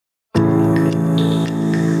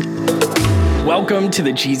Welcome to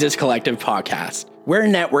the Jesus Collective podcast. We're a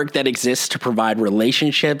network that exists to provide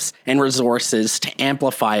relationships and resources to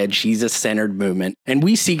amplify a Jesus-centered movement, and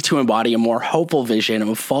we seek to embody a more hopeful vision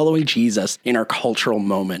of following Jesus in our cultural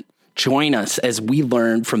moment. Join us as we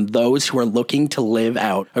learn from those who are looking to live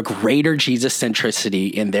out a greater Jesus centricity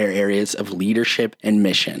in their areas of leadership and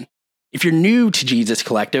mission. If you're new to Jesus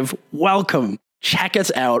Collective, welcome. Check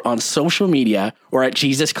us out on social media or at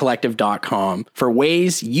jesuscollective.com for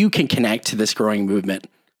ways you can connect to this growing movement.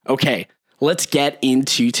 Okay, let's get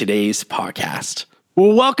into today's podcast.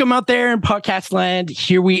 Well, welcome out there in podcast land.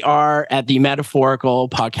 Here we are at the metaphorical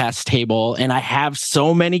podcast table, and I have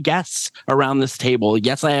so many guests around this table.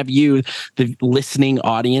 Yes, I have you, the listening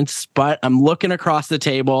audience, but I'm looking across the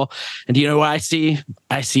table, and do you know what I see?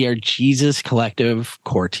 I see our Jesus Collective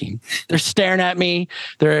core team. They're staring at me.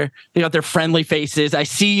 They got their friendly faces. I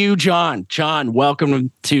see you, John. John,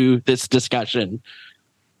 welcome to this discussion.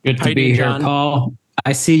 Good to be here, Paul.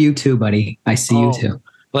 I see you too, buddy. I see you too.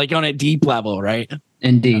 Like on a deep level, right?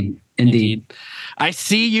 Indeed. I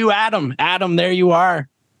see you, Adam. Adam, there you are.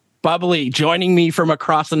 Bubbly, joining me from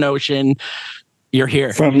across an ocean. You're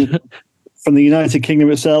here. From the United Kingdom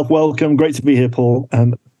itself. Welcome. Great to be here, Paul.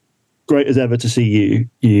 Great as ever to see you.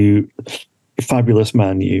 You fabulous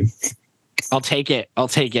man, you. I'll take it.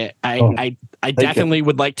 I definitely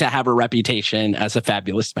would like to have a reputation as a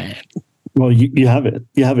fabulous man. Well, you have it.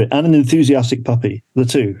 You have it. And an enthusiastic puppy, the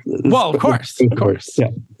two. Well, of course. Yeah.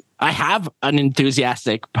 I have an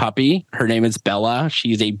enthusiastic puppy. Her name is Bella.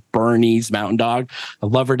 She's a Bernese mountain dog. I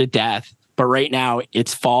love her to death. But right now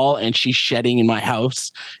it's fall and she's shedding in my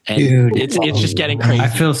house. And dude, it's just getting crazy. I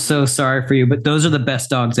feel so sorry for you, but those are the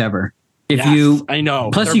best dogs ever. I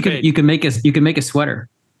know. Plus you can make a sweater.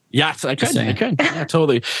 Yes, I could. Yeah,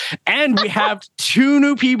 totally. And we have two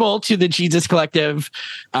new people to the Jesus Collective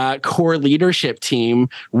core leadership team.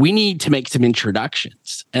 We need to make some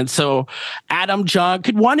introductions. And so, Adam, John,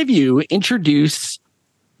 could one of you introduce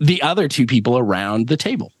the other two people around the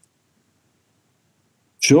table?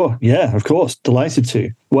 Sure. Yeah, of course. Delighted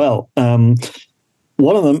to. Well, one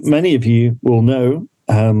of them, many of you will know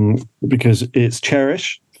because it's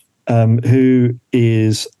Cherish, who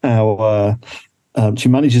is our... she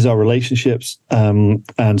manages our relationships,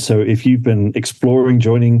 and so if you've been exploring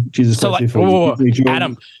joining Jesus Collective,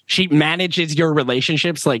 Adam, she manages your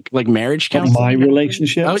relationships, like marriage counseling. My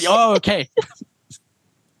relationships. Oh, okay.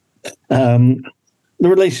 The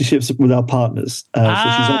relationships with our partners. So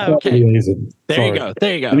she's okay. Amazing. There you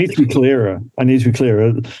go. I need to be clearer.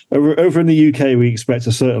 Over in the UK, we expect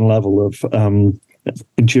a certain level of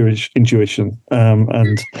intuition,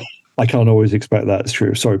 and I can't always expect that. It's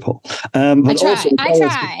true. Sorry, Paul. I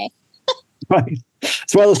try. Right.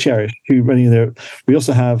 As well as Cherish, who many of there. We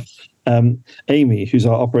also have Amy, who's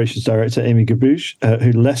our operations director, Amy Gabouche,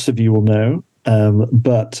 who less of you will know,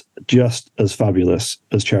 but just as fabulous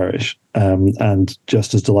as Cherish, and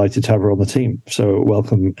just as delighted to have her on the team. So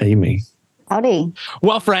welcome, Amy. Howdy.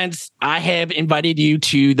 Well, friends, I have invited you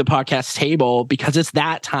to the podcast table because it's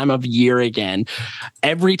that time of year again.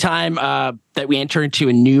 Every time that we enter into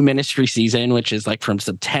a new ministry season, which is like from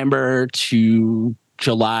September to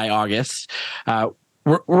July, August,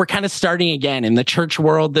 we're kind of starting again. In the church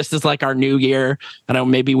world, this is like our new year. I know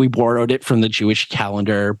maybe we borrowed it from the Jewish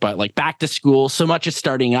calendar, but like back to school, so much is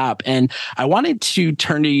starting up. And I wanted to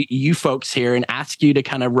turn to you folks here and ask you to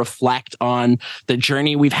kind of reflect on the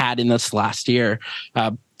journey we've had in this last year.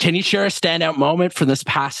 Can you share a standout moment from this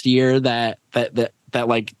past year that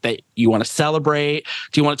you want to celebrate?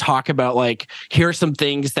 Do you want to talk about like, here are some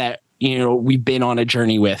things that, we've been on a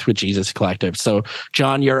journey with Jesus Collective. So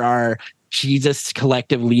John, you're our Jesus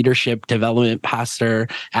Collective Leadership Development Pastor.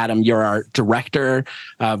 Adam, you're our director.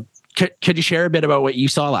 Could you share a bit about what you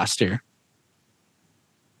saw last year?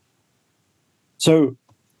 So,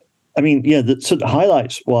 I mean, yeah, the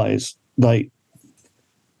highlights wise, last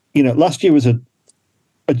year was a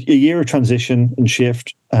year of transition and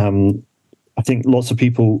shift. I think lots of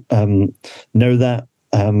people know that.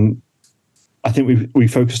 I think we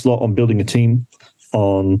focused a lot on building a team,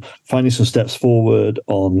 on finding some steps forward,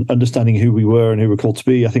 on understanding who we were and who we're called to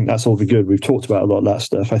be. I think that's all very good. We've talked about a lot of that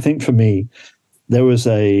stuff. I think for me, there was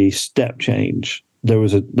a step change. There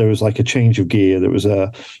was like a change of gear. There was a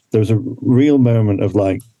real moment of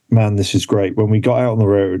like, man, this is great. When we got out on the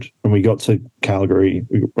road and we got to Calgary,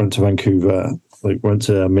 we went to Vancouver, went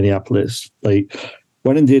to Minneapolis, went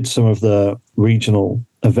and did some of the regional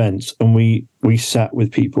events, and we sat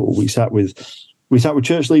with people. We sat with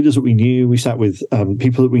church leaders that we knew. We sat with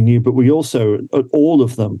people that we knew, but we also, all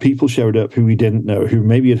of them, people showed up who we didn't know, who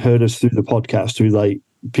maybe had heard us through the podcast, who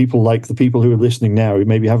people like the people who are listening now, who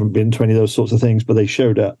maybe haven't been to any of those sorts of things, but they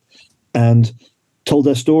showed up. and told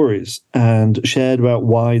their stories and shared about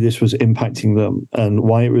why this was impacting them and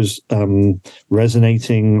why it was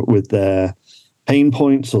resonating with their pain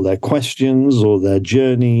points or their questions or their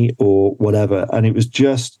journey or whatever. And it was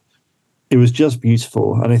just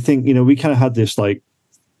beautiful. And I think, we kind of had this like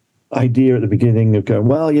idea at the beginning of going,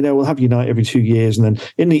 well, we'll have Unite every 2 years. And then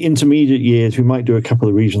in the intermediate years, we might do a couple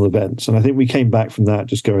of regional events. And I think we came back from that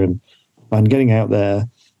just going and getting out there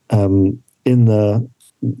in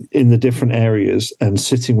the different areas and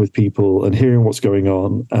sitting with people and hearing what's going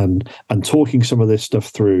on and talking some of this stuff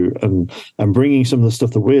through and bringing some of the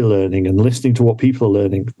stuff that we're learning and listening to what people are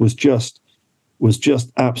learning was just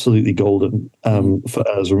absolutely golden for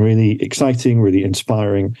us, and really exciting, really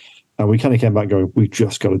inspiring. And we kind of came back going, we've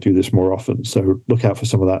just got to do this more often. So look out for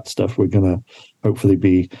some of that stuff. We're going to hopefully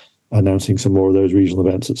be announcing some more of those regional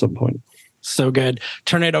events at some point. So good.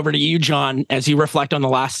 Turn it over to you, John, as you reflect on the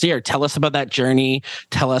last year. Tell us about that journey.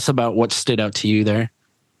 Tell us about what stood out to you there.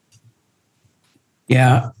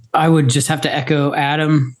 Yeah, I would just have to echo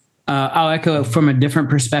Adam. I'll echo from a different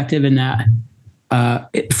perspective in that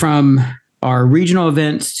from our regional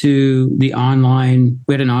events to the online,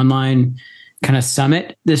 we had an online kind of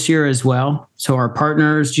summit this year as well. So our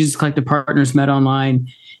partners, Jesus Collective partners, met online.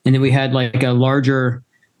 And then we had like a larger,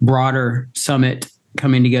 broader summit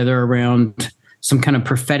coming together around some kind of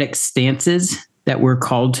prophetic stances that we're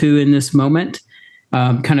called to in this moment,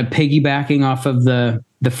 kind of piggybacking off of the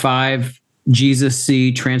 5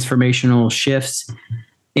 Jesus-y transformational shifts.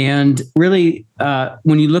 And really,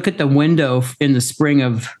 when you look at the window in the spring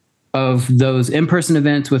of those in-person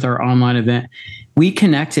events with our online event, we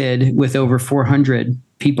connected with over 400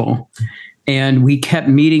 people. And we kept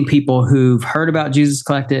meeting people who've heard about Jesus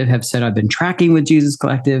Collective, have said, I've been tracking with Jesus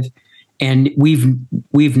Collective. And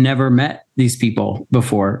we've never met these people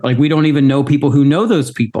before. Like, we don't even know people who know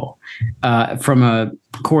those people from a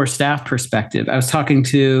core staff perspective. I was talking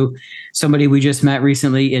to somebody we just met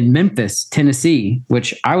recently in Memphis, Tennessee,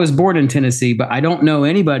 which I was born in Tennessee, but I don't know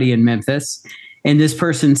anybody in Memphis. And this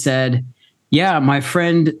person said, yeah, my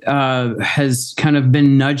friend has kind of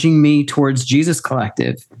been nudging me towards Jesus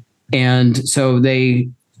Collective. And so they,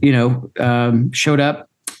 showed up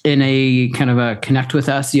in a kind of a connect with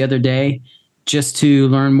us the other day just to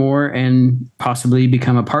learn more and possibly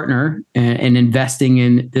become a partner and investing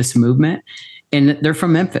in this movement. And they're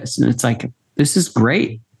from Memphis. And it's like, this is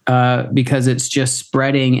great because it's just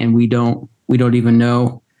spreading and we don't even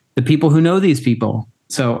know the people who know these people.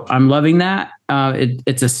 So I'm loving that.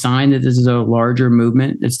 It's a sign that this is a larger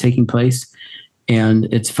movement that's taking place, and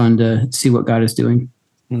it's fun to see what God is doing.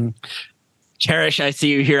 Mm. Cherish, I see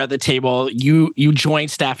you here at the table. You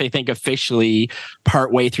joined staff, I think, officially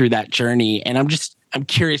partway through that journey. And I'm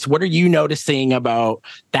curious, what are you noticing about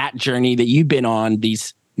that journey that you've been on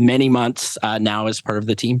these many months now as part of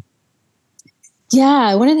the team?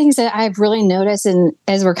 Yeah, one of the things that I've really noticed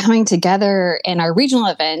as we're coming together in our regional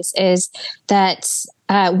events is that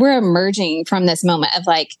we're emerging from this moment of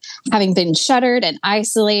like having been shuttered and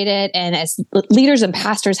isolated, and as leaders and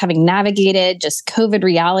pastors having navigated just COVID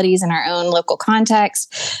realities in our own local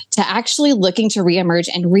context, to actually looking to reemerge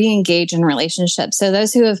and re-engage in relationships. So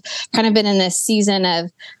those who have kind of been in this season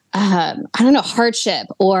of hardship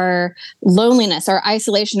or loneliness or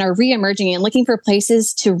isolation are reemerging and looking for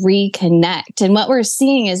places to reconnect. And what we're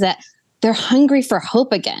seeing is that they're hungry for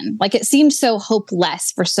hope again. Like, it seemed so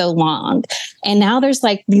hopeless for so long. And now there's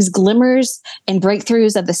like these glimmers and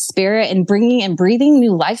breakthroughs of the Spirit and bringing and breathing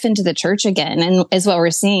new life into the church again. And is what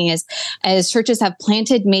we're seeing is as churches have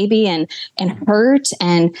planted maybe and hurt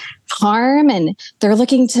and harm, and they're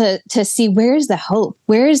looking to see where's the hope,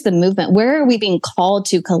 where is the movement, where are we being called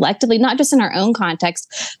to collectively, not just in our own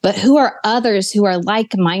context, but who are others who are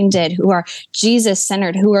like-minded, who are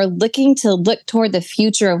Jesus-centered, who are looking to look toward the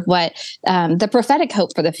future of what the prophetic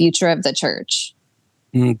hope for the future of the church.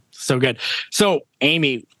 So good. So,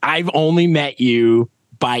 Amy, I've only met you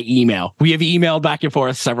by email. We have emailed back and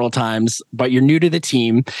forth several times, but you're new to the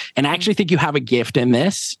team. And I actually think you have a gift in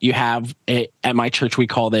this. You have, at my church, we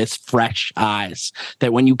call this fresh eyes,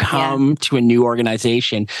 that when you come to a new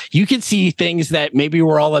organization, you can see things that maybe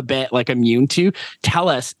we're all a bit like immune to. Tell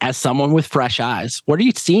us, as someone with fresh eyes, what are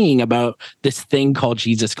you seeing about this thing called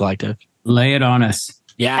Jesus Collective? Lay it on us.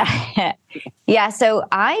 Yeah. Yeah. So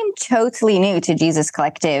I'm totally new to Jesus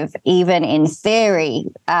Collective, even in theory,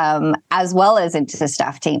 as well as into the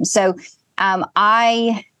staff team. So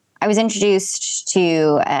I was introduced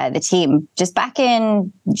to the team just back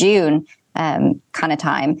in June kind of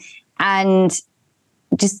time. And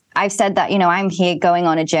just I've said that, I'm here going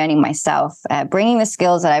on a journey myself, bringing the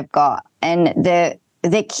skills that I've got. And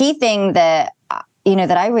the key thing that,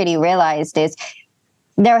 that I really realized is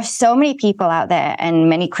there are so many people out there and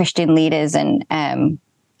many Christian leaders and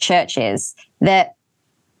churches that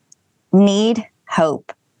need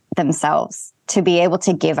hope themselves to be able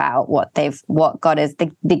to give out what God has,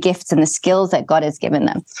 the gifts and the skills that God has given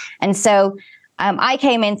them. And so I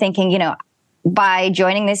came in thinking, by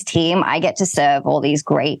joining this team, I get to serve all these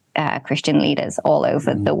great Christian leaders all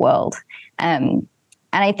over the world. And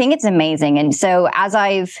I think it's amazing. And so as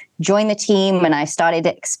I've joined the team and I started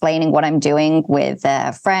explaining what I'm doing with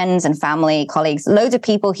friends and family, colleagues, loads of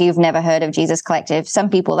people who've never heard of Jesus Collective, some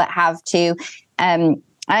people that have too.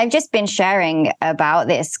 I've just been sharing about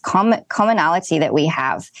this commonality that we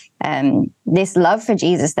have, this love for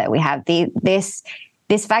Jesus that we have, this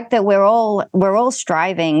fact that we're all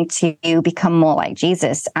striving to become more like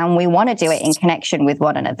Jesus, and we want to do it in connection with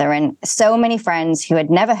one another. And so many friends who had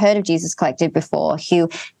never heard of Jesus Collective before, who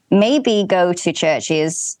maybe go to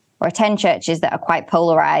churches or attend churches that are quite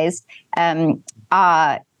polarized,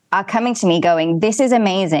 are coming to me going, "This is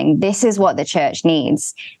amazing. This is what the church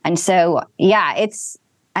needs." And so,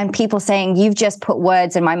 and people saying, "You've just put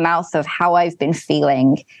words in my mouth of how I've been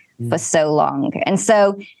feeling for so long." And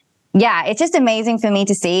so, it's just amazing for me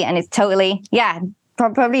to see. And it's totally,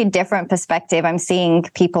 probably a different perspective. I'm seeing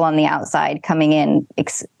people on the outside coming in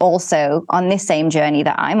also on this same journey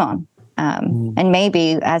that I'm on. And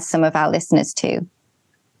maybe as some of our listeners too.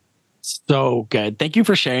 So good. Thank you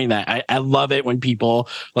for sharing that. I love it when people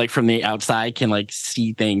like from the outside can like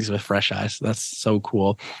see things with fresh eyes. That's so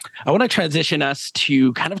cool. I want to transition us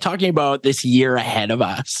to kind of talking about this year ahead of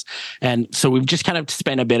us. And so we've just kind of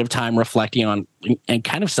spent a bit of time reflecting on and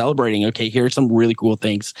kind of celebrating, okay, here are some really cool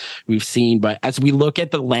things we've seen. But as we look at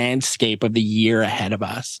the landscape of the year ahead of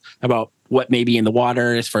us, about what may be in the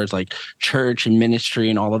water as far as like church and ministry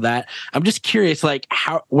and all of that, I'm just curious, like,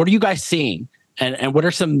 what are you guys seeing? And what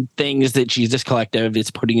are some things that Jesus Collective is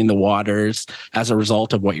putting in the waters as a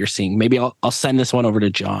result of what you're seeing? Maybe I'll send this one over to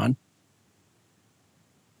John.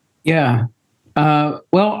 Yeah.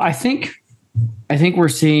 Well, I think we're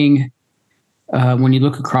seeing when you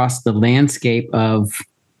look across the landscape of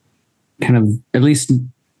kind of at least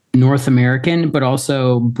North American, but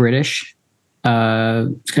also British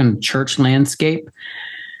kind of church landscape,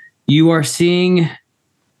 you are seeing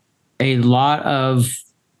a lot of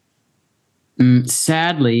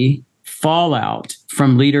sadly fallout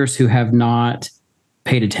from leaders who have not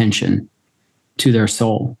paid attention to their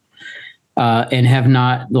soul and have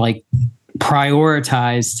not like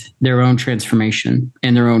prioritized their own transformation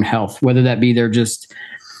and their own health, whether that be they're just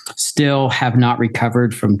still have not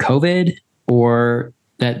recovered from COVID, or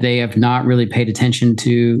that they have not really paid attention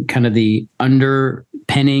to kind of the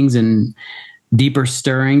underpinnings and deeper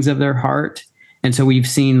stirrings of their heart. And so we've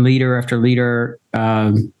seen leader after leader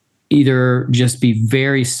either just be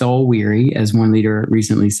very soul weary, as one leader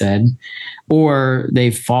recently said, or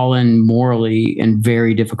they've fallen morally in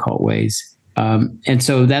very difficult ways. And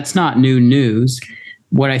so that's not new news.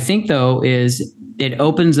 What I think, though, is it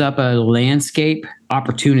opens up a landscape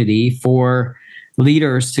opportunity for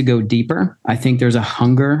leaders to go deeper. I think there's a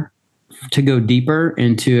hunger to go deeper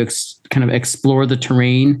and to kind of explore the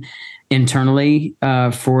terrain internally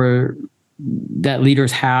for that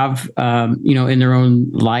leaders have, in their own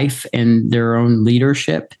life and their own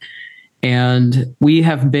leadership. And we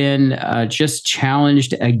have been just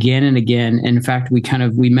challenged again and again. In fact,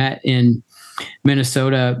 we met in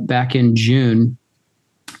Minnesota back in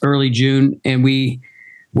early June, and we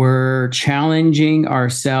were challenging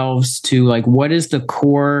ourselves to like, what is the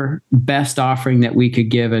core best offering that we could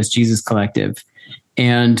give as Jesus Collective?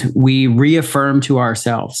 And we reaffirmed to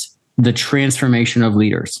ourselves the transformation of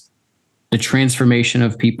leaders. The transformation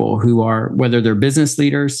of people who are, whether they're business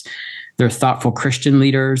leaders, they're thoughtful Christian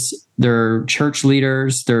leaders, they're church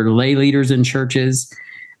leaders, they're lay leaders in churches,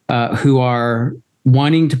 who are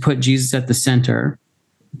wanting to put Jesus at the center,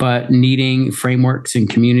 but needing frameworks and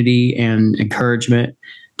community and encouragement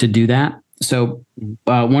to do that. So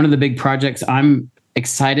one of the big projects I'm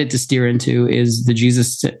excited to steer into is the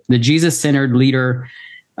Jesus-centered leader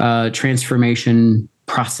transformation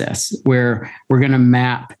process, where we're going to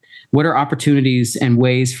map what are opportunities and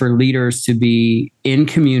ways for leaders to be in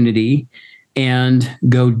community and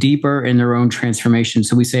go deeper in their own transformation.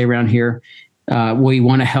 So we say around here, we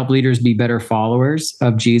want to help leaders be better followers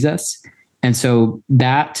of Jesus. And so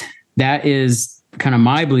that is kind of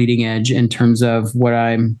my bleeding edge in terms of what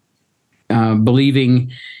I'm believing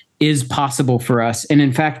is possible for us. And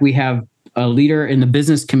in fact, we have a leader in the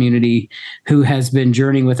business community who has been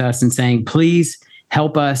journeying with us and saying, please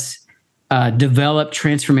help us develop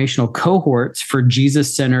transformational cohorts for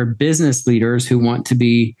Jesus-centered business leaders who want to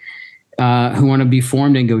be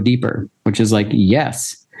formed and go deeper, which is like,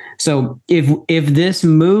 yes. So if this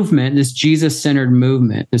movement, this Jesus-centered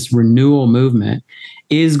movement, this renewal movement,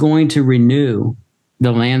 is going to renew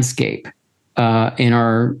the landscape in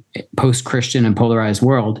our post-Christian and polarized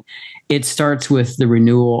world, it starts with the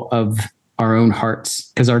renewal of our own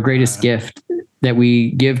hearts, because our greatest gift that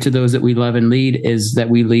we give to those that we love and lead is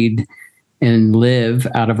that we lead and live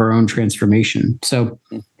out of our own transformation. So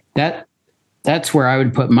that's where I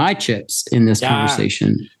would put my chips in this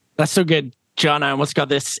conversation. That's so good, John. I almost got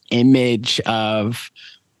this image of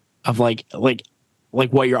like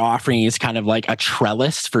what you're offering is kind of like a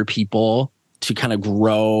trellis for people to kind of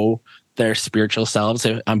grow their spiritual selves.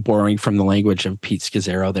 I'm borrowing from the language of Pete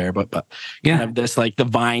Scazzaro there, but kind of this, like, the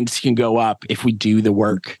vines can go up if we do the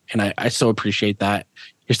work. And I so appreciate that.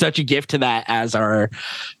 You're such a gift to that as our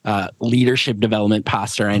leadership development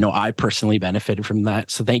pastor. I know I personally benefited from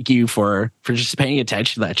that. So thank you for just paying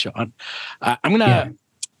attention to that, John. I'm going to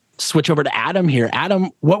switch over to Adam here.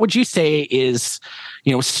 Adam, what would you say is,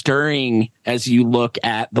 stirring as you look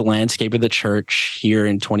at the landscape of the church here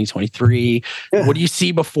in 2023? What do you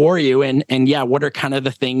see before you? And what are kind of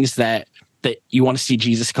the things that you want to see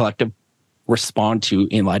Jesus Collective respond to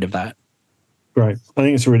in light of that? Right. I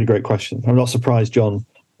think it's a really great question. I'm not surprised John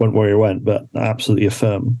went where he went, but I absolutely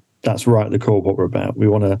affirm that's right at the core of what we're about. We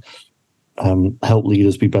want to help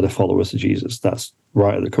leaders be better followers of Jesus. That's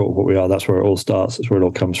right at the core of what we are. That's where it all starts. That's where it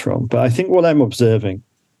all comes from. But I think what I'm observing,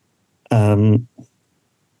 I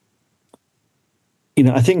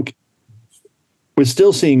think we're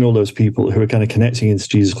still seeing all those people who are kind of connecting into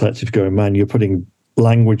Jesus Collective going, man, you're putting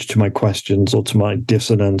language to my questions or to my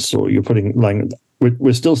dissonance, or you're putting language.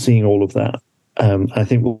 We're still seeing all of that. I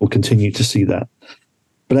think we'll continue to see that.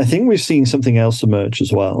 But I think we're seeing something else emerge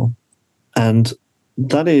as well. And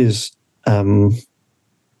that is, I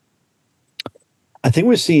think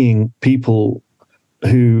we're seeing people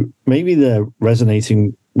who maybe they're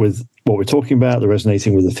resonating with what we're talking about, they're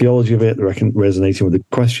resonating with the theology of it, they're resonating with the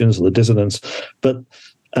questions or the dissonance, but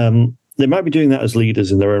they might be doing that as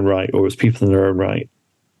leaders in their own right or as people in their own right.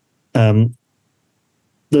 The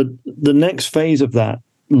next phase of that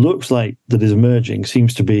looks like that is emerging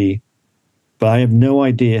seems to be, but I have no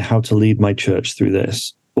idea how to lead my church through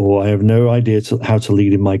this, or I have no idea how to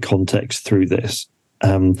lead in my context through this.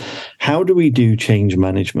 How do we do change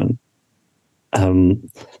management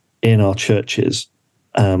in our churches,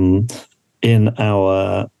 in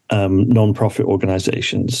our nonprofit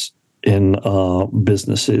organizations, in our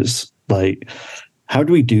businesses? Like, how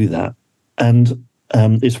do we do that? And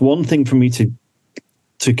it's one thing for me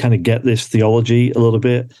to kind of get this theology a little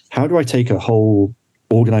bit. How do I take a whole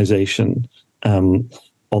organization on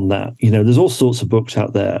that? There's all sorts of books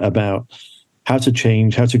out there about how to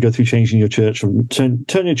change, how to go through changing your church from turn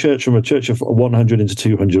your church from a church of 100 into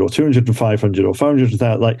 200 or 200 to 500 or 500 to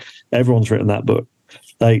 1,000. Like, everyone's written that book.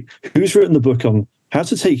 Like, who's written the book on how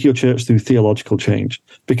to take your church through theological change?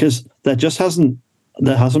 Because there hasn't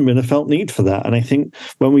been a felt need for that. And I think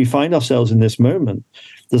when we find ourselves in this moment,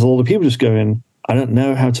 there's a lot of people just going, I don't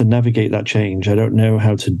know how to navigate that change. I don't know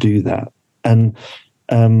how to do that. And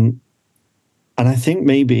I think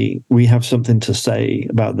maybe we have something to say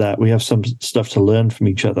about that. We have some stuff to learn from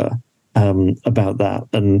each other about that.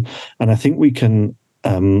 And I think we can.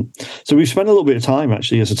 So we've spent a little bit of time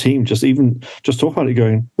actually as a team, just talk about it,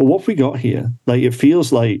 going, well, what have we got here? Like, it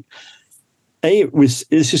feels like, this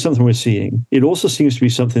is something we're seeing. It also seems to be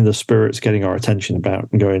something the Spirit's getting our attention about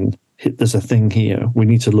and going, there's a thing here. We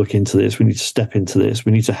need to look into this. We need to step into this.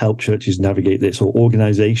 We need to help churches navigate this, or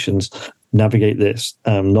organizations navigate this,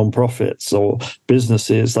 nonprofits or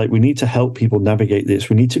businesses. Like, we need to help people navigate this.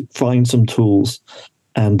 We need to find some tools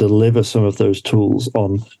and deliver some of those tools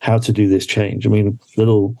on how to do this change. I mean,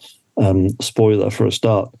 little spoiler for a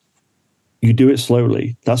start. You do it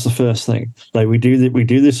slowly. That's the first thing. Like, we do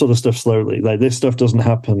this sort of stuff slowly. Like, this stuff doesn't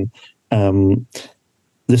happen.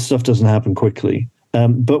 This stuff doesn't happen quickly.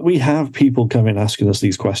 But we have people coming asking us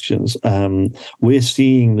these questions. We're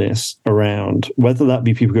seeing this around, whether that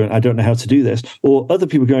be people going, I don't know how to do this, or other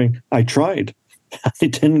people going, I tried.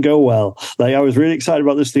 It didn't go well. Like, I was really excited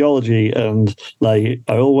about this theology, and like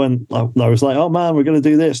I was like, oh man, we're going to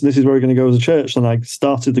do this, and this is where we're going to go as a church. And I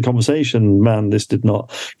started the conversation. Man, this did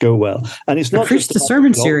not go well. And it's not. I preached the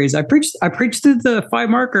sermon series. I preached through the 5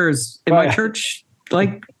 markers in my church.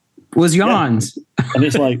 Like, was yawns. Yeah. And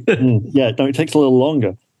it's like, it takes a little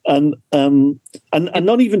longer. And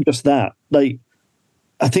not even just that. Like,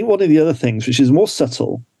 I think one of the other things, which is more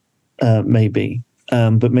subtle, maybe.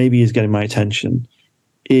 But maybe is getting my attention,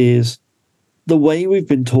 is the way we've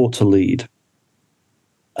been taught to lead.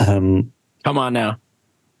 Come on now.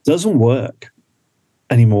 Doesn't work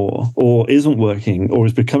anymore, or isn't working, or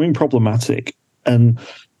is becoming problematic. And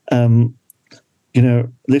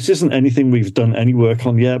This isn't anything we've done any work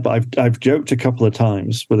on yet, but I've joked a couple of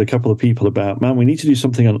times with a couple of people about, man, we need to do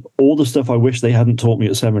something on all the stuff I wish they hadn't taught me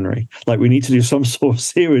at seminary. Like, we need to do some sort of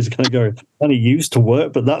series kind of going, and it used to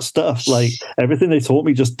work, but that stuff, like everything they taught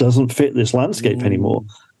me just doesn't fit this landscape anymore.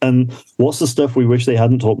 And what's the stuff we wish they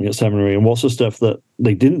hadn't taught me at seminary? And what's the stuff that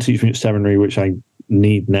they didn't teach me at seminary, which I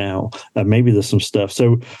need now? Maybe there's some stuff.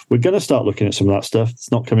 So we're going to start looking at some of that stuff. It's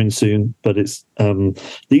not coming soon, but it's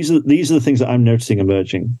these are the things that I'm noticing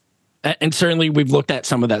emerging. And certainly we've looked at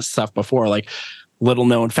some of that stuff before. Like, little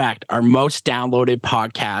known fact, our most downloaded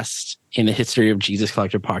podcast in the history of Jesus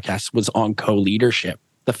Collective Podcasts was on co-leadership.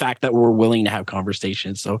 The fact that we're willing to have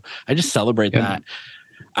conversations. So I just celebrate that.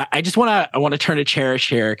 I want to turn to Cherish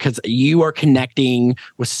here, because you are connecting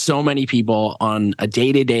with so many people on a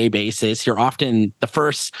day-to-day basis. You're often the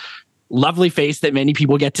first lovely face that many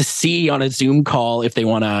people get to see on a Zoom call if they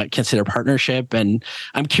want to consider partnership. And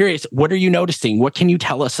I'm curious, what are you noticing? What can you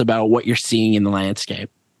tell us about what you're seeing in the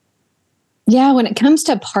landscape? Yeah, when it comes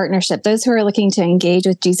to partnership, those who are looking to engage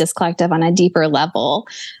with Jesus Collective on a deeper level,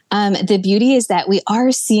 the beauty is that we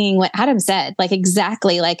are seeing what Adam said, like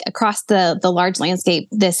exactly like across the large landscape,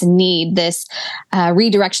 this need, this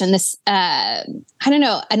redirection, this, an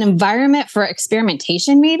environment for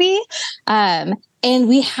experimentation, maybe. And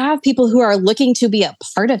we have people who are looking to be a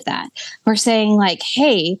part of that. We're saying like,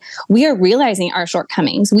 hey, we are realizing our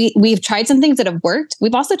shortcomings. We've tried some things that have worked.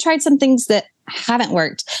 We've also tried some things that haven't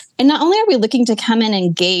worked. And not only are we looking to come and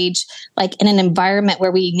engage like in an environment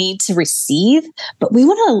where we need to receive, but we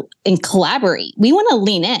want to collaborate. We want to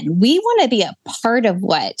lean in. We want to be a part of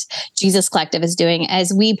what Jesus Collective is doing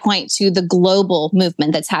as we point to the global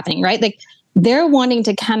movement that's happening, right? Like, they're wanting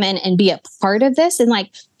to come in and be a part of this. And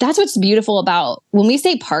like, that's what's beautiful about when we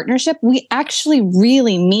say partnership, we actually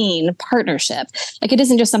really mean partnership. Like, it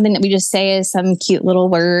isn't just something that we just say as some cute little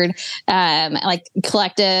word. Like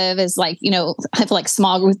collective is like, I feel like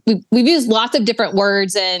small. We've used lots of different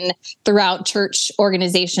words and throughout church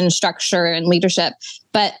organization structure and leadership.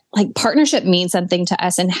 But like, partnership means something to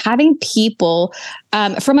us, and having people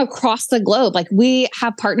from across the globe. Like, we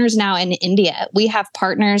have partners now in India. We have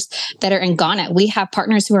partners that are in Ghana. We have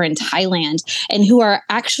partners who are in Thailand and who are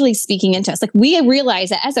actually speaking into us. Like, we realize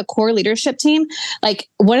that as a core leadership team, like,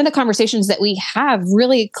 one of the conversations that we have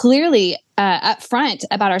really clearly up front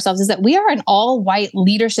about ourselves is that we are an all-white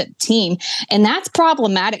leadership team, and that's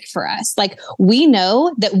problematic for us. Like, we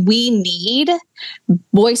know that we need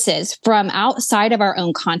voices from outside of our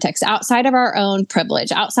own context, outside of our own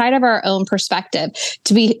privilege, outside of our own perspective,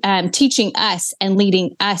 to be teaching us and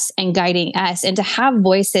leading us and guiding us, and to have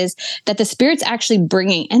voices that the Spirit's actually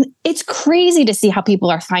bringing. And it's crazy to see how people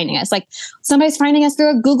are finding us. Like, somebody's finding us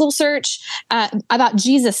through a Google search about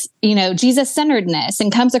Jesus, Jesus-centeredness,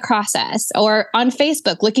 and comes across us, or on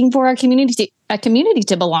Facebook looking for a community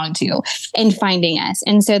to belong to and finding us.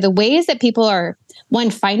 And so the ways that people are, one,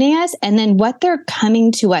 finding us, and then what they're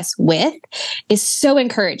coming to us with is so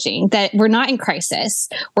encouraging, that we're not in crisis.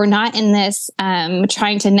 We're not in this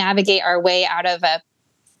trying to navigate our way out of a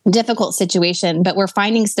difficult situation, but we're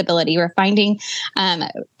finding stability. We're finding,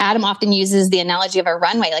 Adam often uses the analogy of a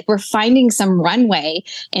runway. Like, we're finding some runway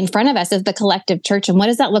in front of us as the collective church. And what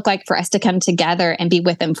does that look like for us to come together and be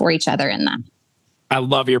with and for each other in that? I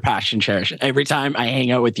love your passion, Cherish. Every time I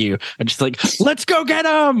hang out with you, I'm just like, let's go get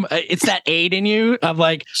them. It's that aid in you of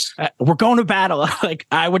like, we're going to battle. Like,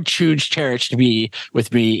 I would choose Cherish to be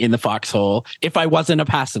with me in the foxhole if I wasn't a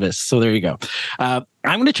pacifist. So there you go.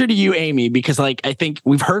 I'm going to turn to you, Amy, because like, I think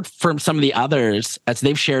we've heard from some of the others as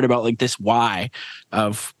they've shared about like this why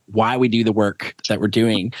of why we do the work that we're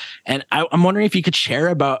doing. And I'm wondering if you could share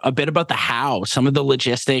a bit about the how, some of the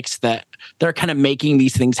logistics that they're kind of making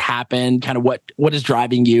these things happen, kind of what is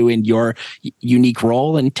driving you in your unique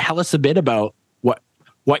role, and tell us a bit about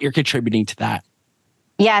what you're contributing to that.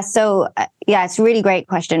 Yeah. So it's a really great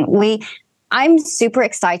question. I'm super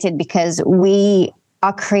excited because we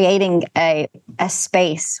are creating a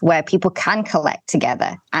space where people can collect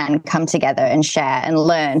together and come together and share and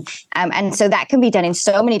learn. And so that can be done in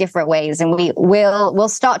so many different ways. And we'll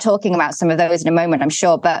start talking about some of those in a moment, I'm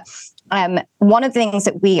sure. But one of the things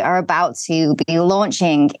that we are about to be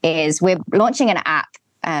launching is we're launching an app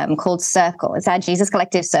called Circle. It's our Jesus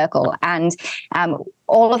Collective Circle. And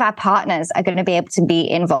all of our partners are going to be able to be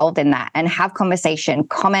involved in that and have conversation,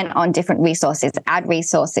 comment on different resources, add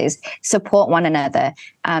resources, support one another,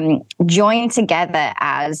 join together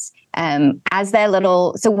as their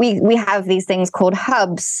little. So we have these things called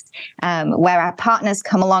hubs where our partners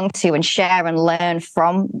come along to and share and learn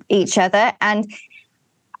from each other. And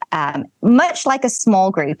much like a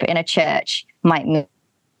small group in a church might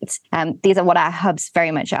These are what our hubs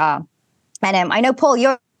very much are. And I know, Paul,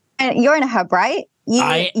 you're in a hub, right?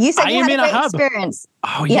 You said you had a great experience.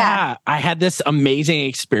 Oh yeah. I had this amazing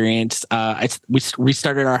experience. We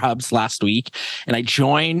started our hubs last week, and I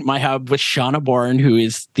joined my hub with Shauna Bourne, who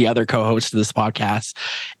is the other co-host of this podcast.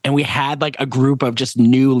 And we had like a group of just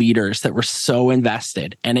new leaders that were so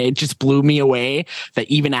invested. And it just blew me away that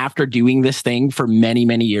even after doing this thing for many,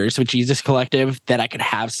 many years with Jesus Collective, that I could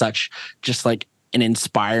have such just like an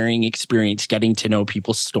inspiring experience getting to know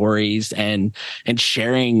people's stories and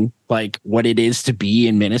sharing what it is to be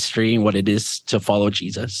in ministry and what it is to follow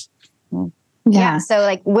Jesus. Yeah. So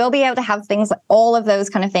like we'll be able to have things like all of those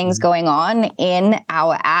kind of things going on in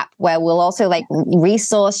our app, where we'll also like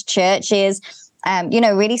resource churches,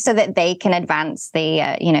 really so that they can advance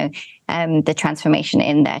the transformation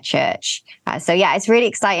in their church. So yeah, it's really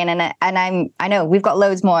exciting, and I know we've got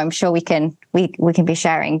loads more. I'm sure we can be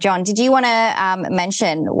sharing. John, did you want to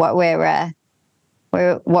mention what we're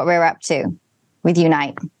up to with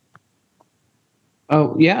Unite?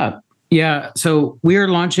 Oh yeah. So we are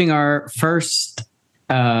launching our first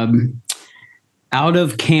out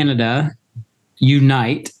of Canada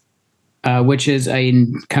Unite. Which is a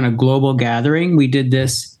kind of global gathering. We did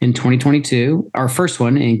this in 2022, our first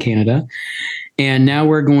one in Canada. And now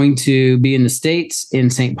we're going to be in the States,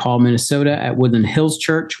 in St. Paul, Minnesota, at Woodland Hills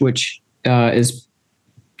Church, which is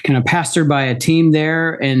kind of pastored by a team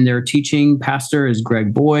there. And their teaching pastor is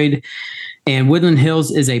Greg Boyd. And Woodland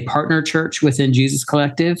Hills is a partner church within Jesus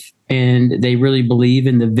Collective. And they really believe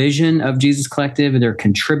in the vision of Jesus Collective. And they're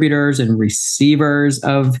contributors and receivers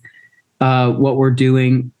of what we're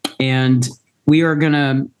doing. And we are going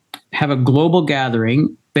to have a global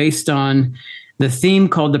gathering based on the theme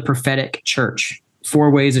called the prophetic church.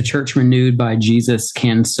 4 ways a church renewed by Jesus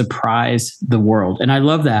can surprise the world. And I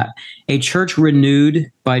love that. A church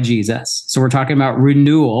renewed by Jesus. So we're talking about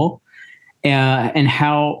renewal and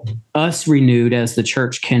how us renewed as the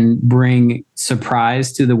church can bring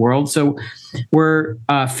surprise to the world. So we're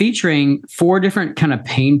featuring 4 different kind of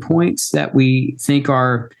pain points that we think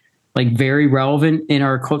are like very relevant in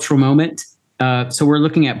our cultural moment. So we're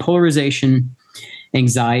looking at polarization,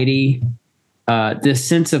 anxiety, this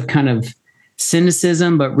sense of kind of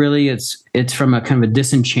cynicism, but really it's from a kind of a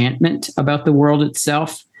disenchantment about the world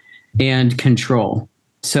itself, and control.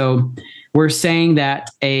 So we're saying that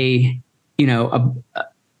a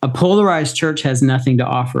polarized church has nothing to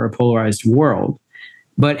offer a polarized world,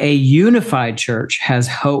 but a unified church has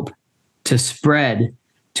hope to spread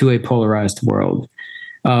to a polarized world.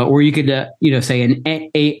 Or you could, say an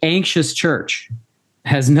anxious church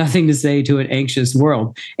has nothing to say to an anxious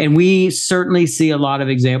world. And we certainly see a lot of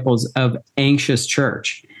examples of anxious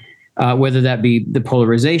church, whether that be the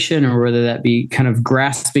polarization or whether that be kind of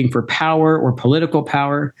grasping for power or political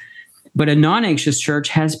power. But a non-anxious church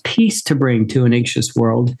has peace to bring to an anxious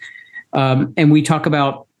world. And we talk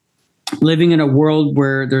about living in a world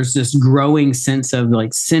where there's this growing sense of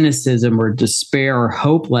like cynicism or despair or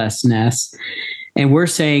hopelessness. And we're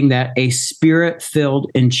saying that a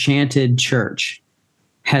spirit-filled, enchanted church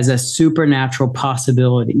has a supernatural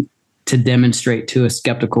possibility to demonstrate to a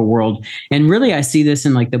skeptical world. And really, I see this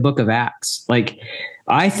in like the book of Acts. Like,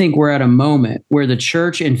 I think we're at a moment where the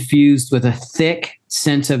church, infused with a thick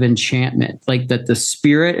sense of enchantment, like that the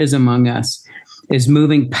Spirit is among us, is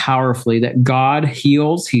moving powerfully, that God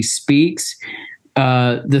heals, He speaks.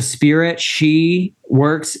 The Spirit, she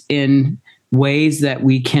works in ways that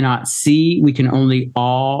we cannot see. We can only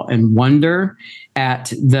awe and wonder at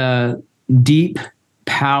the deep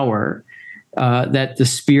power that the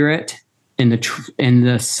Spirit and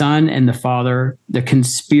the Son and the Father, the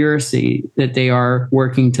conspiracy that they are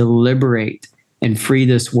working to liberate and free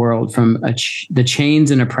this world from the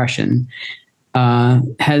chains and oppression,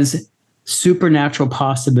 has supernatural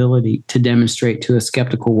possibility to demonstrate to a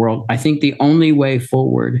skeptical world. I think the only way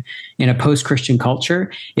forward in a post-Christian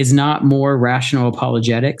culture is not more rational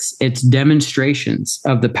apologetics. It's demonstrations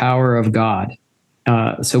of the power of God.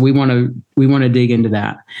 So we want to dig into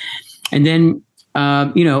that. And then,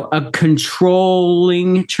 a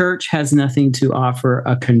controlling church has nothing to offer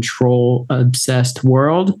a control-obsessed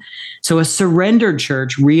world. So a surrendered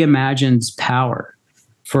church reimagines power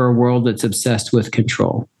for a world that's obsessed with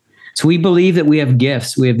control. So we believe that we have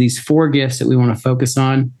gifts. We have these 4 gifts that we want to focus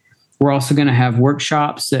on. We're also going to have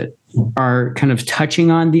workshops that are kind of touching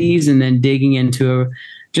on these and then digging into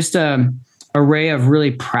just a array of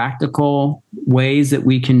really practical ways that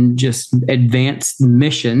we can just advance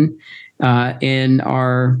mission in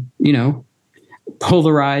our,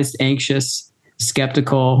 polarized, anxious,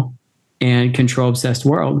 skeptical, and control-obsessed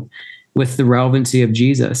world with the relevancy of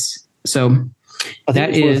Jesus. So I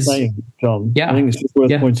think it's worth saying, John. Yeah. I think it's just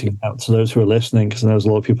worth pointing out to those who are listening, because there's a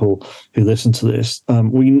lot of people who listen to this.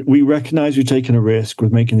 We recognize you're taking a risk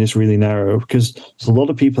with making this really narrow, because there's a lot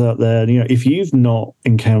of people out there. If you've not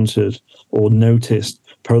encountered or noticed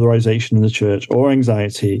polarization in the church, or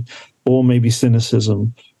anxiety, or maybe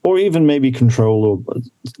cynicism, or even maybe control or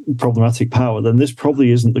problematic power, then this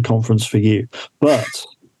probably isn't the conference for you. But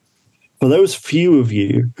for those few of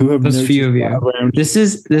you who have noticed around, this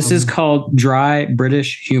is called dry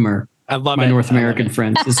British humor. I love my North American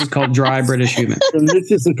friends. This is called dry British humor. And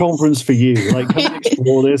this is the conference for you. Like, come and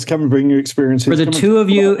explore this. Come and bring your experiences. For the two of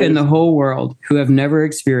you in the whole world who have never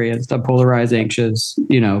experienced a polarized, anxious,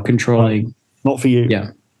 controlling. Not for you. Yeah.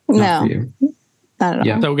 No. For you. I don't know.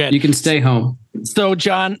 Yeah. So good. You can stay home. So,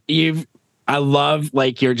 John, I love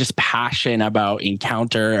you're just passionate about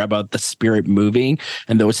encounter, about the Spirit moving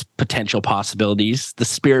and those potential possibilities. The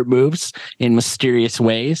Spirit moves in mysterious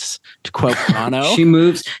ways, to quote Bono. She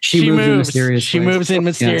moves in mysterious ways. She moves in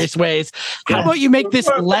mysterious ways. How about you make this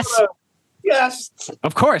less... Yes.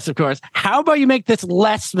 Of course. How about you make this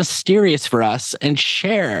less mysterious for us and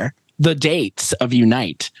share the dates of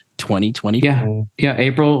Unite 2024? Yeah.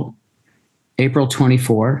 April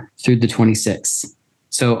 24 through the 26th.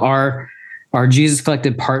 So our Jesus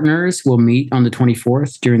Collective partners will meet on the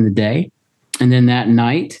 24th during the day. And then that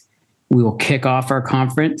night, we will kick off our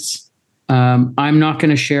conference. I'm not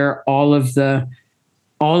going to share all of the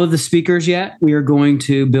speakers yet. We are going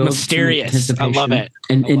to build mysterious. I love it.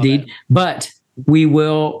 Indeed. But we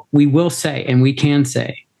will say, and we can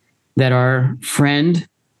say, that our friend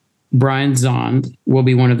Brian Zond will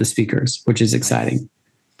be one of the speakers, which is exciting.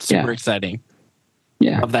 Super exciting.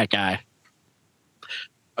 Yeah. Love that guy.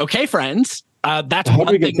 Okay, friends. That's How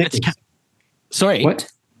one thing that's... Sorry.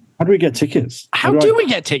 What? How do we get tickets? How do we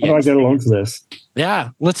get tickets? How do I get along to this? Yeah,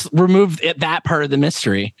 let's remove that part of the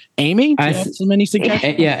mystery. Amy, do you have so many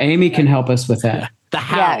suggestions? Yeah, Amy can help us with that. The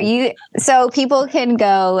how. So people can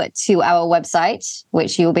go to our website,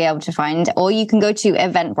 which you'll be able to find, or you can go to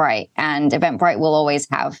Eventbrite, and Eventbrite will always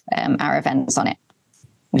have our events on it.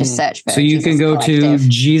 Just search for So you can go to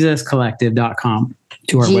JesusCollective.com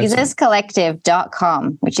to our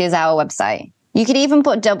JesusCollective.com, which is our website. You could even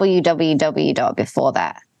put www before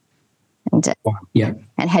that and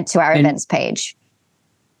head to our events page.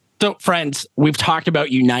 So, friends, we've talked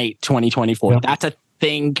about Unite 2024. Yep. That's a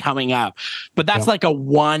thing coming up, but that's like a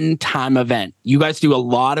one-time event. You guys do a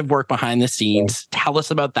lot of work behind the scenes. Tell us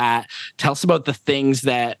about that. Tell us about the things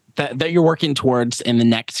that you're working towards in the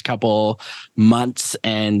next couple months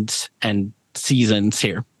and seasons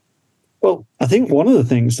here. Well, I think one of the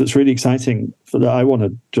things that's really exciting that I want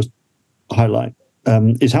to just highlight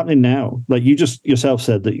is happening now. Like you just yourself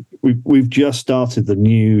said that we've just started the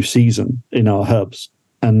new season in our hubs,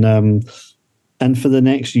 and for the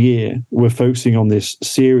next year we're focusing on this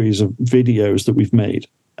series of videos that we've made,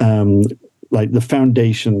 like the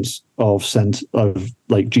foundations of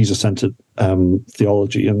like Jesus-centered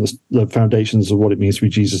theology and the foundations of what it means to be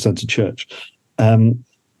Jesus-centered church, and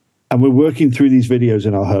we're working through these videos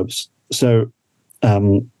in our hubs. So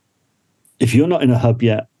if you're not in a hub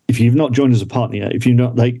yet, if you've not joined as a partner yet, if you're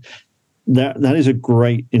not that is a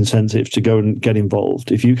great incentive to go and get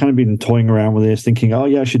involved. If you've kind of been toying around with this, thinking, oh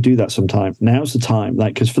yeah, I should do that sometime. Now's the time,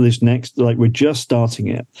 because for this next, we're just starting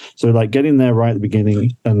it. So getting there right at the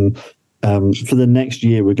beginning, and for the next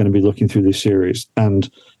year, we're going to be looking through this series.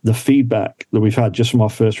 And the feedback that we've had just from our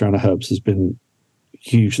first round of hubs has been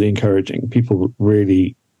hugely encouraging. People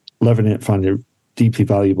really loving it, finding it deeply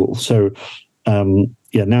valuable. So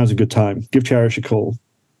now's a good time. Give Cherish a call.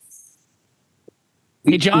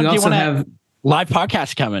 Hey, John, do you want to have live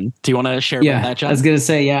podcast coming? Do you want to share about that, John? I was going to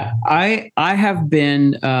say, I have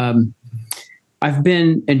been, I've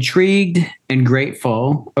been intrigued and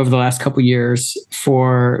grateful over the last couple of years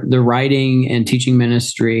for the writing and teaching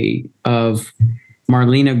ministry of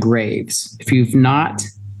Marlena Graves. If you've not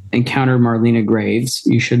encountered Marlena Graves,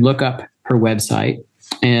 you should look up her website.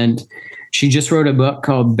 And she just wrote a book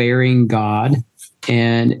called Bearing God,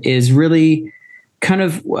 and is really kind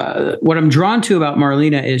of what I'm drawn to about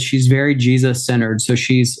Marlena is she's very Jesus-centered. So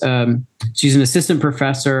she's an assistant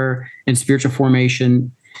professor in spiritual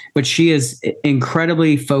formation, but she is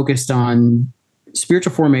incredibly focused on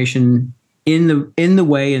spiritual formation in the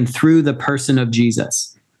way and through the person of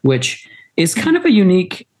Jesus, which is kind of a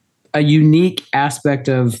unique aspect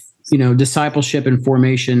of discipleship and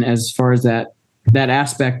formation as far as that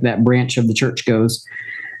aspect, that branch of the church goes.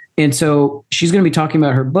 And so she's going to be talking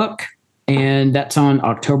about her book, and that's on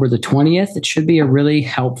October the 20th. It should be a really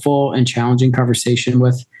helpful and challenging conversation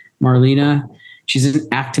with Marlena. She's an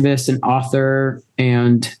activist and author,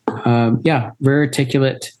 and very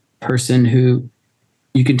articulate person who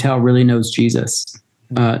you can tell really knows Jesus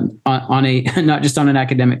on a not just on an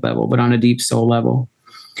academic level, but on a deep soul level.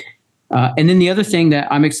 And then the other thing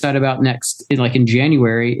that I'm excited about next, in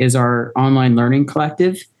January, is our online learning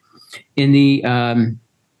collective. In the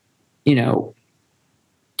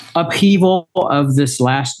upheaval of this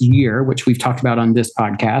last year, which we've talked about on this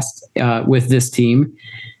podcast with this team,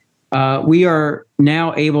 we are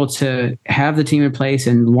now able to have the team in place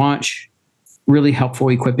and launch really helpful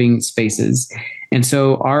equipping spaces. And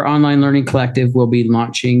so our online learning collective will be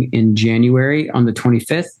launching in January on the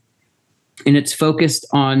 25th. And it's focused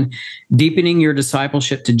on deepening your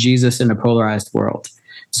discipleship to Jesus in a polarized world.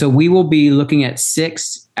 So we will be looking at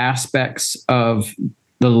 6 aspects of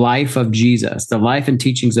the life of Jesus, the life and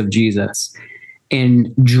teachings of Jesus,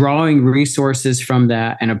 and drawing resources from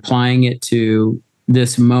that and applying it to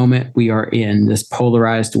this moment we are in, this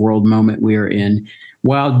polarized world moment we are in,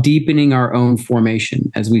 while deepening our own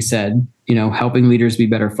formation, as we said, helping leaders be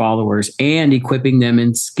better followers and equipping them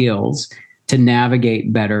in skills to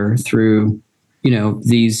navigate better through,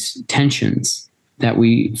 these tensions that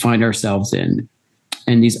we find ourselves in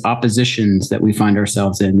and these oppositions that we find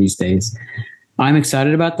ourselves in these days. I'm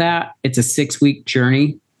excited about that. It's a 6-week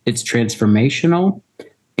journey. It's transformational.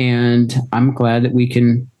 And I'm glad that we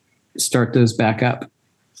can start those back up.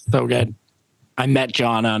 So good. I met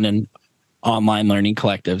John on an online learning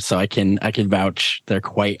collective, so I can vouch they're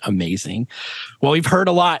quite amazing. Well, we've heard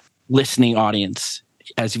a lot, listening audience,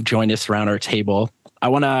 as you've joined us around our table. I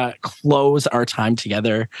want to close our time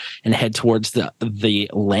together and head towards the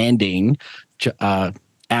landing.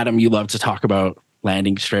 Adam, you love to talk about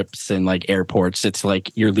landing strips and airports. It's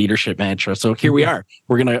like your leadership mantra. So here we are.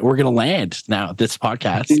 We're gonna land now this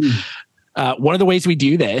podcast. One of the ways we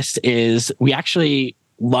do this is we actually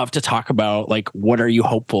love to talk about what are you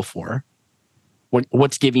hopeful for?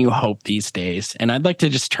 What's giving you hope these days? And I'd like to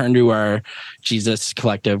just turn to our Jesus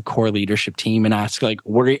Collective core leadership team and ask,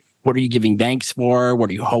 what are you giving thanks for? What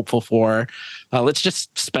are you hopeful for? Let's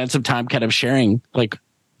just spend some time kind of sharing,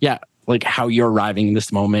 how you're arriving in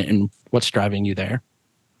this moment and what's driving you there.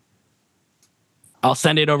 I'll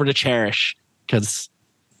send it over to Cherish because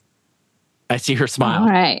I see her smile. All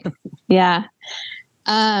right. Yeah.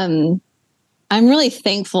 I'm really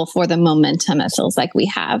thankful for the momentum it feels like we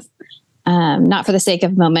have. Not for the sake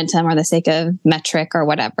of momentum or the sake of metric or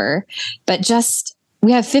whatever, but just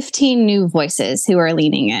we have 15 new voices who are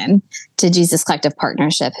leaning in to Jesus Collective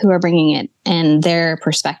Partnership, who are bringing it in their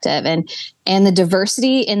perspective. And the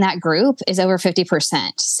diversity in that group is over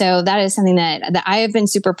 50%. So that is something that I have been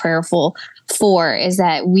super prayerful for, is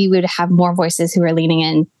that we would have more voices who are leaning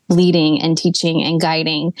in, leading and teaching and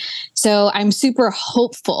guiding. So I'm super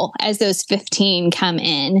hopeful as those 15 come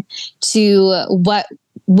in to what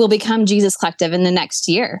will become Jesus Collective in the next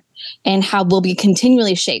year, and how we'll be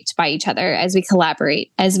continually shaped by each other as we collaborate,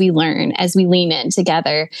 as we learn, as we lean in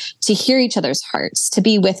together to hear each other's hearts, to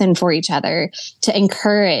be with and for each other, to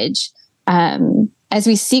encourage, as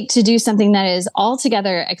we seek to do something that is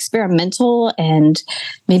altogether experimental and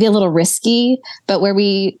maybe a little risky, but where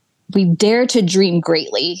we dare to dream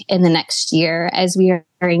greatly in the next year as we are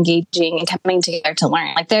engaging and coming together to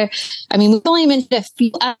learn. We've only mentioned a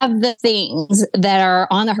few of the things that are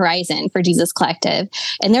on the horizon for Jesus Collective,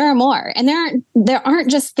 and there are more. And there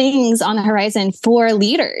aren't just things on the horizon for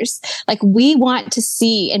leaders. We want to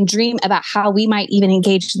see and dream about how we might even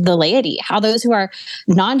engage the laity, how those who are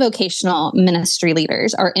non-vocational ministry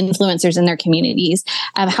leaders or influencers in their communities,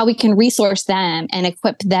 how we can resource them and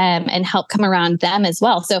equip them and help come around them as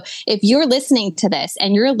well. So if you're listening to this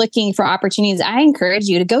and you're looking for opportunities, I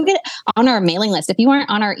encourage you to go get on our mailing list. If you aren't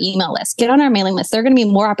on our email list, get on our mailing list. There are going to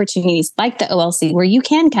be more opportunities like the OLC where you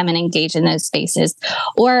can come and engage in those spaces,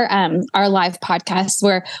 or our live podcasts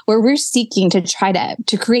where we're seeking to try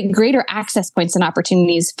to create greater access points and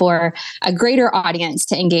opportunities for a greater audience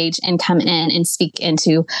to engage and come in and speak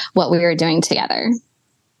into what we are doing together.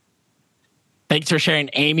 Thanks for sharing.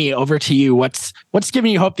 Amy, over to you. What's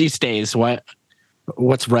giving you hope these days?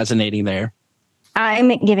 What's resonating there? I'm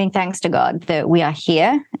giving thanks to God that we are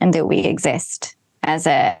here and that we exist as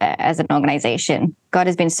an organization. God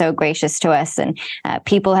has been so gracious to us, and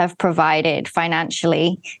people have provided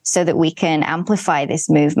financially so that we can amplify this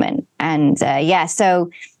movement. And so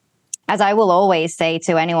as I will always say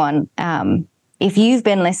to anyone, if you've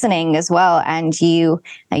been listening as well and you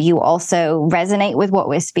also resonate with what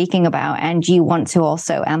we're speaking about and you want to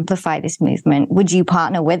also amplify this movement, would you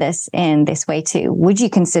partner with us in this way too? Would you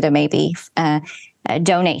consider maybe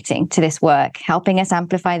donating to this work, helping us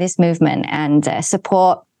amplify this movement and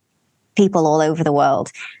support people all over the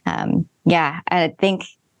world? I think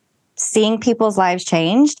seeing people's lives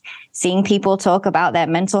changed, seeing people talk about their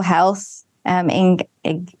mental health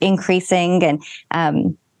increasing,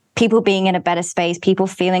 and people being in a better space, people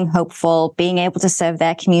feeling hopeful, being able to serve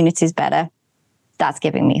their communities better. That's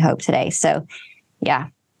giving me hope today. So, yeah.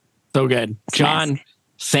 So good. John,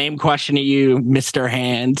 same question to you, Mr.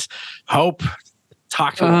 Hands. Hope,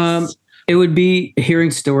 talk to us. It would be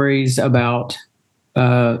hearing stories about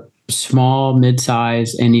small,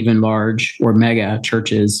 mid-size, and even large or mega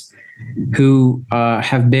churches who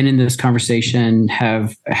have been in this conversation,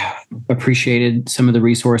 have appreciated some of the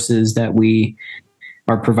resources that we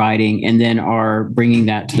are providing, and then are bringing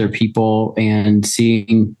that to their people and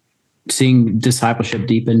seeing discipleship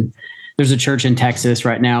deepen. There's a church in Texas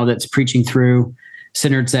right now that's preaching through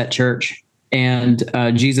Centered Set Church, and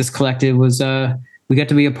Jesus Collective was we got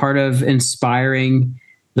to be a part of inspiring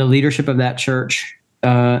the leadership of that church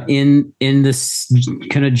in this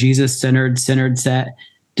kind of Jesus-centered, centered set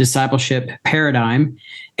discipleship paradigm.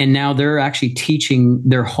 And now they're actually teaching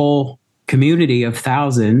their whole community of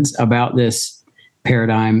thousands about this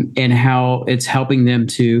paradigm and how it's helping them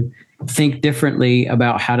to think differently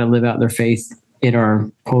about how to live out their faith in our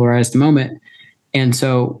polarized moment. And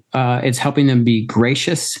so it's helping them be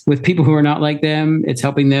gracious with people who are not like them. It's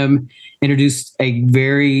helping them introduce a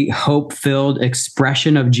very hope-filled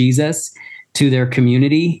expression of Jesus to their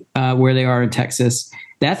community where they are in Texas.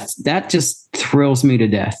 That just thrills me to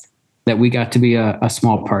death that we got to be a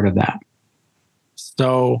small part of that.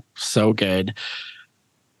 So good.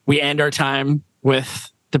 We end our time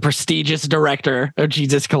with the prestigious director of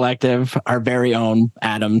Jesus Collective, our very own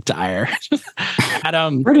Adam Dyer.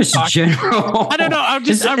 Adam, British General. I don't know.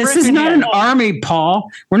 This is not an army, Paul.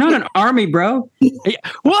 We're not an army, bro. Yeah,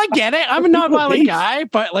 well, I get it. I'm a non-violent guy,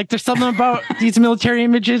 but like, there's something about these military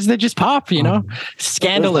images that just pop. You know,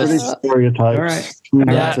 scandalous stereotypes. All right.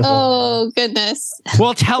 Yeah. Oh goodness.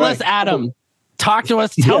 Well, tell us, Adam. Talk to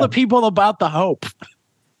us. Tell the people about the hope.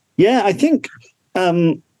 Yeah, I think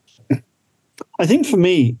for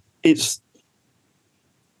me, it's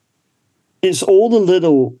all the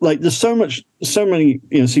little, like, there's so many,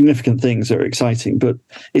 significant things that are exciting, but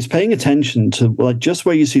it's paying attention to, like, just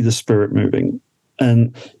where you see the Spirit moving.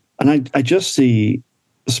 And I just see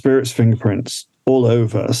the Spirit's fingerprints all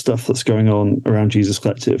over stuff that's going on around Jesus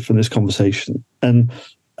Collective and this conversation. And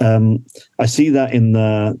I see that in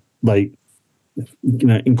the, like,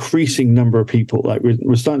 increasing number of people. Like,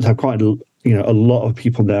 we're starting to have quite a lot of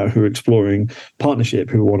people now who are exploring partnership,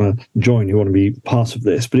 who want to join, who want to be part of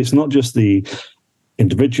this. But it's not just the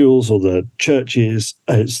individuals or the churches;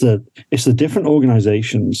 it's the different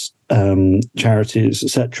organizations, charities,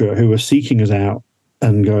 etc., who are seeking us out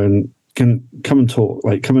and going, can come and talk,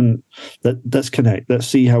 like, let's connect, let's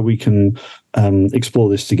see how we can explore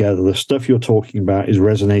this together. The stuff you're talking about is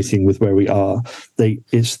resonating with where we are.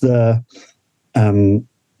 It's the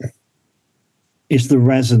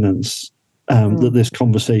resonance that this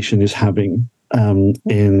conversation is having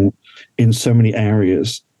in so many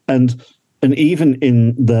areas, and even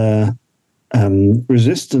in the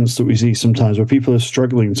resistance that we see sometimes, where people are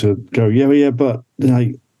struggling to go, but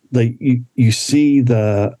you see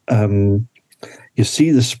the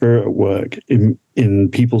Spirit at work in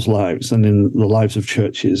people's lives and in the lives of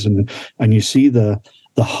churches, and you see the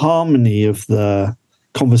harmony of the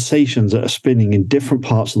conversations that are spinning in different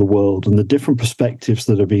parts of the world and the different perspectives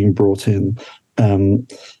that are being brought in. I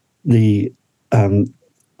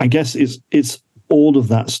guess it's all of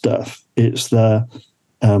that stuff. It's but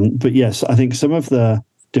yes, I think some of the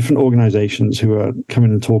different organizations who are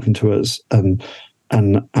coming and talking to us and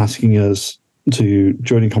asking us to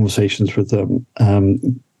join in conversations with them,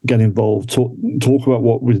 get involved, talk about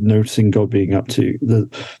what we're noticing God being up to.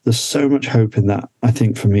 There's so much hope in that, I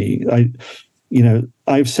think, for me.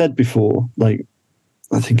 I've said before, like,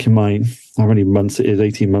 I think in my, how many months it is,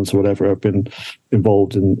 18 months or whatever, I've been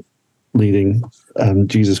involved in leading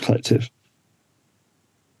Jesus Collective.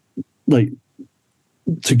 Like,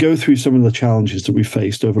 to go through some of the challenges that we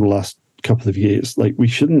faced over the last couple of years, like, we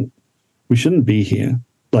shouldn't be here.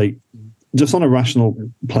 Like, just on a rational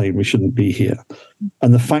plane, we shouldn't be here.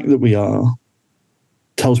 And the fact that we are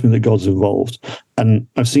tells me that God's involved. And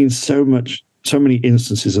I've seen so many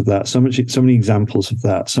instances of that, so many examples of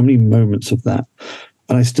that, so many moments of that.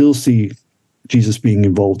 And I still see Jesus being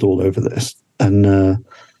involved all over this. And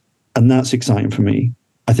that's exciting for me.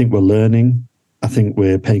 I think we're learning. I think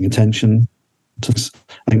we're paying attention. I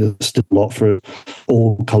think there's still a lot for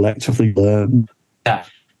all collectively learn. Yeah.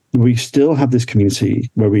 We still have this community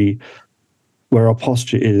where our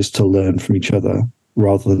posture is to learn from each other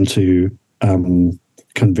rather than to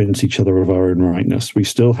convince each other of our own rightness. We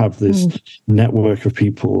still have this network of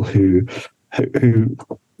people who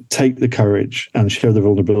take the courage and show the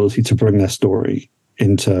vulnerability to bring their story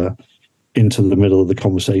into into the middle of the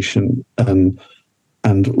conversation and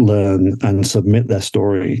learn and submit their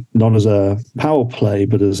story, not as a power play,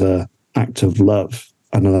 but as an act of love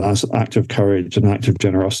and as an act of courage and an act of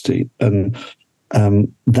generosity. And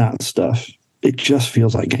that stuff, it just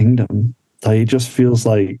feels like kingdom. It just feels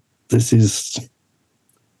like these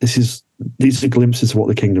are glimpses of what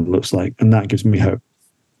the kingdom looks like. And that gives me hope.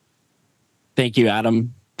 Thank you,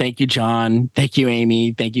 Adam. Thank you, John. Thank you,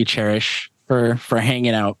 Amy. Thank you, Cherish, for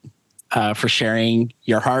hanging out, for sharing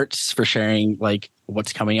your hearts, for sharing like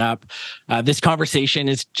what's coming up. This conversation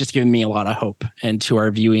is just giving me a lot of hope, and to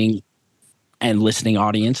our viewing and listening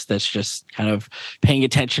audience that's just kind of paying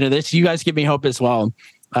attention to this, you guys give me hope as well.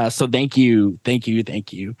 So thank you. I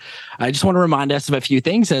just want to remind us of a few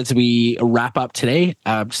things as we wrap up today.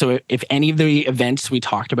 So if any of the events we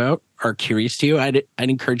talked about are curious to you, I'd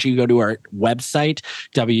encourage you to go to our website,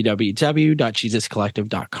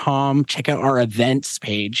 www.jesuscollective.com. Check out our events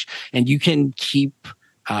page, and you can keep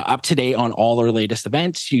up to date on all our latest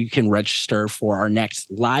events. You can register for our next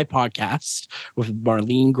live podcast with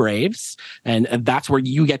Marlene Graves, and that's where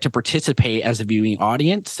you get to participate as a viewing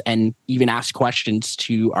audience and even ask questions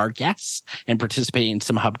to our guests and participate in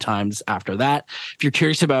some hub times after that. If you're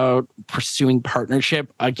curious about pursuing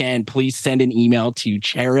partnership, again, please send an email to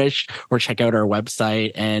Cherish or check out our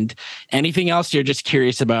website. And anything else you're just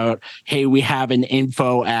curious about, hey, we have an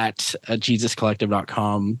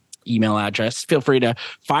info@jesuscollective.com email address. Feel free to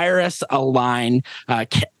fire us a line.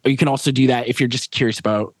 You can also do that if you're just curious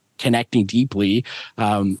about connecting deeply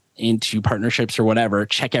into partnerships or whatever.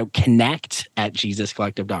 Check out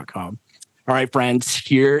connect@jesuscollective.com. All right, friends,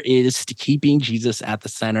 here is to keeping Jesus at the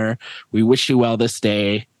center. We wish you well this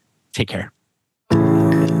day. Take care.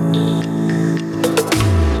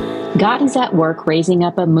 God is at work raising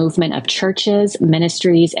up a movement of churches,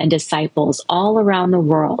 ministries, and disciples all around the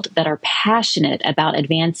world that are passionate about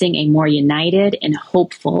advancing a more united and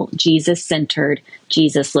hopeful, Jesus-centered,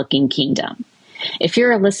 Jesus-looking kingdom. If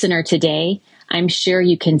you're a listener today, I'm sure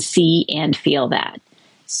you can see and feel that.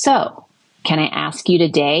 So, can I ask you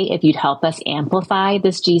today if you'd help us amplify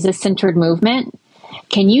this Jesus-centered movement?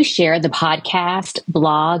 Can you share the podcast,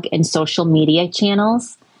 blog, and social media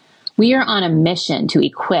channels? We are on a mission to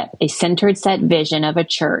equip a centered set vision of a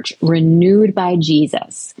church renewed by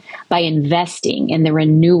Jesus by investing in the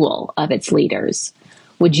renewal of its leaders.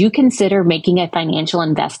 Would you consider making a financial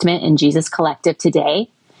investment in Jesus Collective today?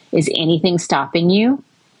 Is anything stopping you?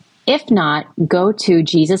 If not, go to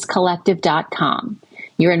jesuscollective.com.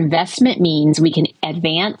 Your investment means we can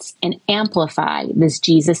advance and amplify this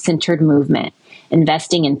Jesus-centered movement,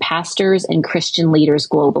 investing in pastors and Christian leaders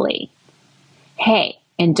globally. Hey,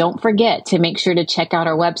 and don't forget to make sure to check out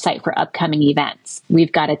our website for upcoming events.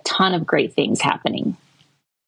 We've got a ton of great things happening.